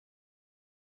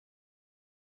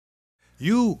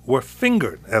You were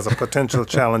fingered as a potential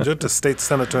challenger to State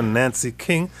Senator Nancy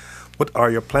King. What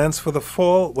are your plans for the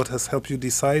fall? What has helped you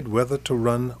decide whether to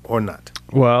run or not?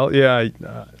 Well, yeah,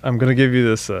 I'm going to give you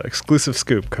this exclusive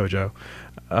scoop, Kojo.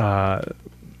 I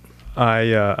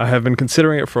have been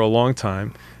considering it for a long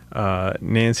time.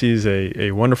 Nancy's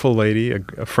a wonderful lady,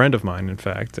 a friend of mine, in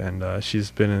fact, and she's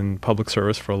been in public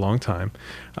service for a long time.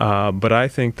 But I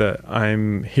think that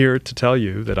I'm here to tell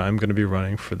you that I'm going to be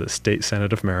running for the State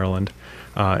Senate of Maryland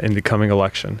in the coming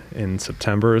election. In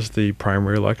September is the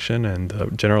primary election, and the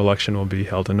general election will be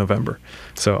held in November.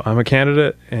 So I'm a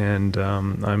candidate, and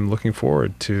I'm looking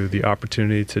forward to the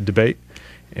opportunity to debate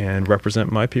and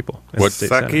represent my people.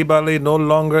 Saqib Ali no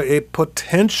longer a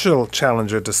potential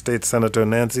challenger to State Senator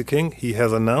Nancy King. He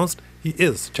has announced he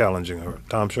is challenging her.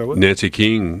 Tom Sherwood? Nancy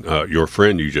King, your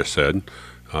friend, you just said,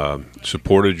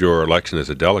 supported your election as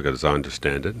a delegate, as I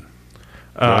understand it.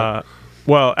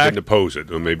 Well, didn't oppose it.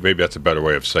 Or maybe that's a better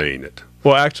way of saying it.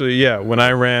 Well, actually, yeah. When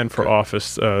I ran for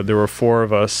office, there were four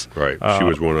of us. Right. She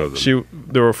was one of them.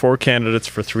 There were 4 candidates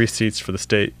for 3 seats for the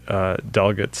state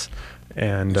delegates.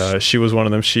 And she was one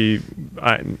of them. She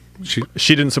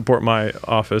didn't support my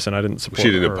office, and I didn't support her.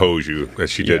 She didn't oppose you, as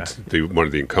she did one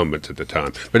of the incumbents at the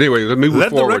time. But anyway, let me move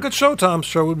forward. Let the record show, Tom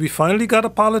Sherwood, we finally got a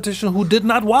politician who did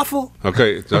not waffle.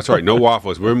 Okay, that's right. No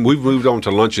waffles. We've moved on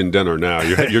to lunch and dinner now.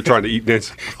 You're trying to eat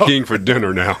Nancy King for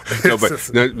dinner now. No,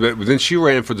 but then she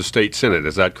ran for the state senate.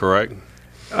 Is that correct?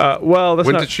 Well, that's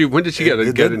when did she get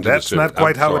into the Senate? That's not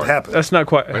quite how it happened. That's not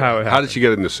quite how it happened. How did she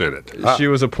get in the Senate? She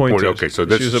was appointed. Okay, so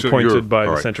she was appointed by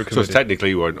the Central Committee. So it's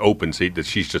technically an open seat that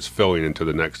she's just filling into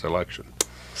the next election.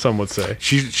 Some would say.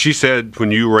 She said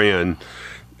when you ran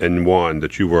and won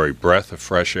that you were a breath of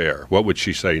fresh air. What would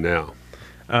she say now?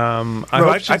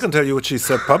 I can tell you what she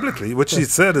said publicly. What she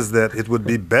said is that it would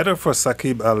be better for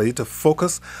Saqib Ali to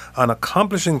focus on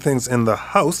accomplishing things in the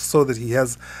House so that he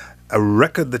has a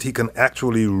record that he can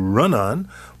actually run on.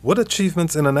 What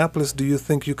achievements in Annapolis do you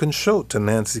think you can show to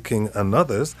Nancy King and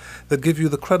others that give you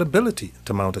the credibility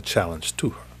to mount a challenge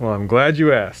to her? Well, I'm glad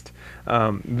you asked.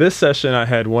 This session, I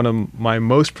had one of my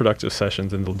most productive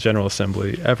sessions in the General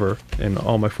Assembly ever in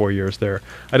all my 4 years there.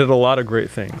 I did a lot of great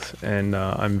things, and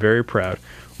I'm very proud.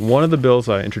 One of the bills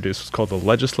I introduced was called the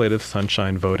Legislative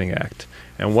Sunshine Voting Act.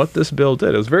 And what this bill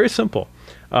did, it was very simple.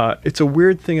 It's a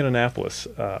weird thing in Annapolis.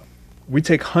 We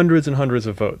take hundreds and hundreds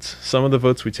of votes. Some of the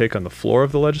votes we take on the floor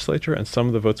of the legislature, and some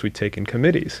of the votes we take in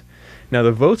committees. Now,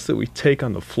 the votes that we take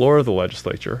on the floor of the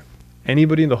legislature,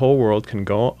 anybody in the whole world can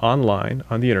go online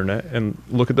on the internet and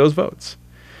look at those votes.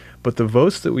 But the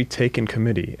votes that we take in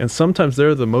committee, and sometimes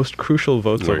they're the most crucial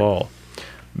votes of all,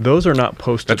 those are not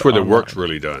posted That's where online. the work's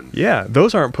really done. Yeah,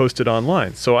 those aren't posted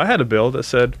online. So I had a bill that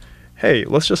said, hey,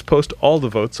 let's just post all the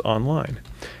votes online.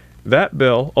 That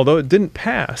bill, although it didn't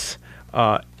pass,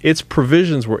 its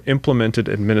provisions were implemented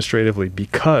administratively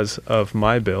because of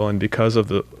my bill and because of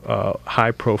the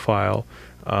high profile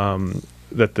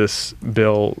that this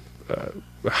bill,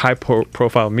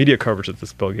 high-profile media coverage that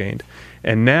this bill gained.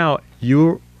 And now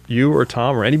you or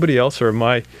Tom or anybody else or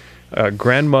my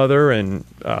grandmother and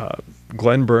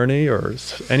Glenn Burney or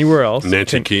anywhere else.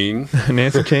 Nancy King.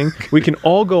 Nancy King. We can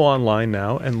all go online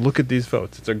now and look at these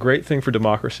votes. It's a great thing for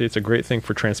democracy. It's a great thing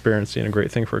for transparency and a great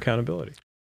thing for accountability.